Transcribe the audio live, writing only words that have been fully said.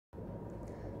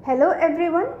Hello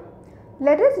everyone,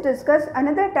 let us discuss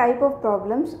another type of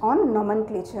problems on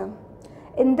nomenclature.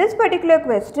 In this particular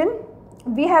question,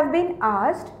 we have been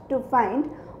asked to find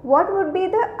what would be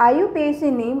the IUPAC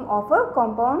name of a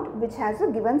compound which has a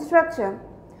given structure.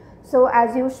 So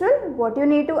as usual, what you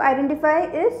need to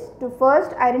identify is to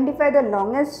first identify the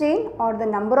longest chain or the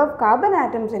number of carbon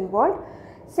atoms involved,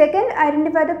 second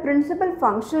identify the principal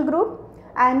functional group,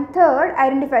 and third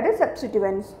identify the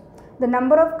substituents. The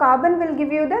number of carbon will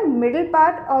give you the middle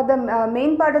part or the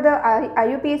main part of the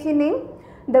IUPAC name.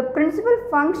 The principal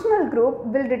functional group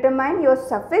will determine your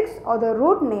suffix or the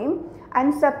root name,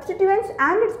 and substituents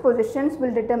and its positions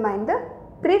will determine the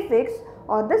prefix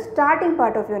or the starting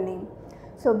part of your name.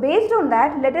 So based on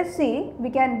that, let us see,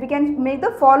 we can make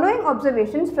the following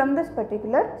observations from this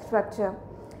particular structure.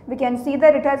 We can see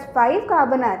that it has 5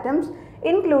 carbon atoms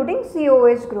including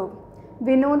COOH group.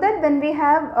 We know that when we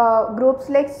have groups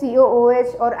like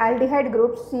COOH or aldehyde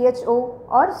groups CHO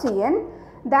or CN,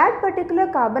 that particular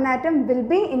carbon atom will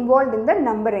be involved in the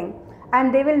numbering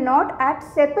and they will not act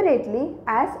separately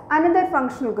as another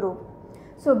functional group.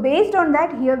 So based on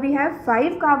that, here we have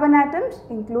 5 carbon atoms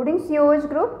including COOH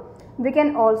group. We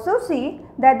can also see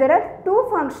that there are 2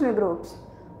 functional groups.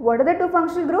 What are the 2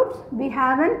 functional groups? We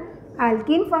have an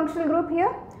alkene functional group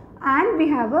here and we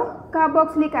have a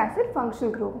carboxylic acid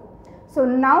functional group. So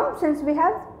now since we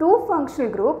have 2 functional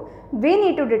groups, we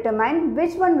need to determine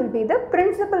which one will be the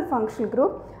principal functional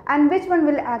group and which one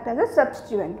will act as a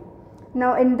substituent.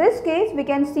 Now in this case, we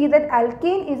can see that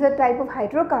alkene is a type of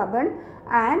hydrocarbon,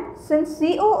 and since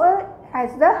COO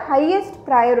has the highest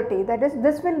priority, that is,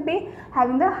 this will be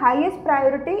having the highest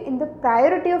priority in the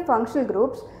priority of functional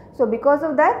groups. So because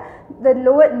of that, the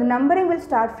numbering will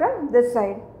start from this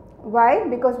side. Why?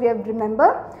 Because we have to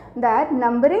remember that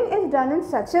numbering is done in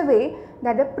such a way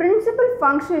that the principal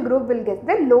functional group will get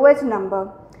the lowest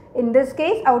number. In this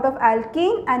case, out of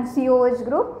alkene and COOH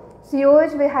group,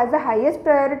 COOH has the highest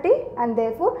priority and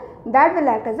therefore that will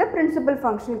act as a principal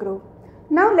functional group.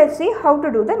 Now let's see how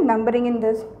to do the numbering in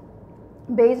this.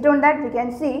 Based on that, we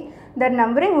can see that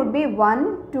numbering would be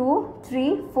 1, 2,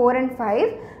 3, 4 and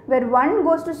 5, where 1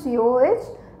 goes to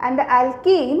COOH and the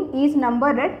alkene is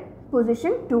numbered at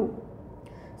position 2.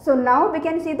 So now we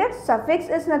can see that suffix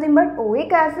is nothing but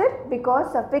oic acid,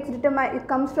 because suffix it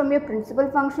comes from your principal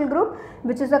functional group,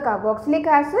 which is a carboxylic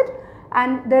acid,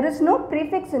 and there is no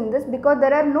prefix in this because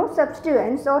there are no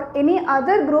substituents or any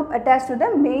other group attached to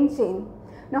the main chain.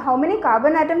 Now how many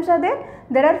carbon atoms are there?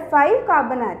 There are 5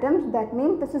 carbon atoms, that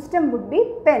means the system would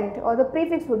be pent or the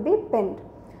prefix would be pent.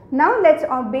 Now let's,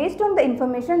 based on the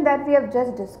information that we have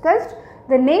just discussed,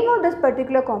 the name of this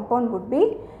particular compound would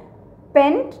be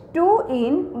pent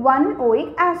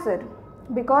 2-in-1-oic acid,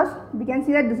 because we can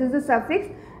see that this is the suffix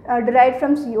derived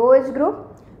from COOH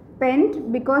group.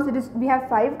 Pent, because we have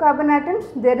 5 carbon atoms,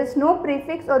 there is no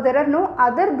prefix or there are no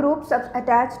other groups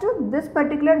attached to this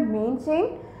particular main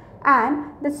chain. And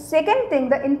the second thing,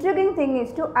 the intriguing thing,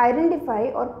 is to identify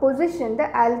or position the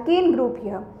alkene group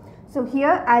here. So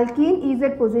here alkene is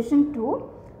at position 2.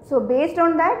 So based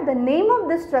on that, the name of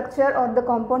this structure or the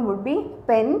compound would be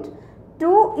pent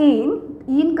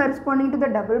 2-in corresponding to the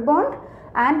double bond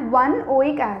and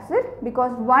 1-oic acid,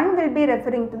 because 1 will be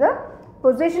referring to the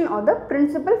position or the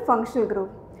principal functional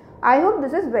group. I hope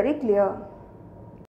this is very clear.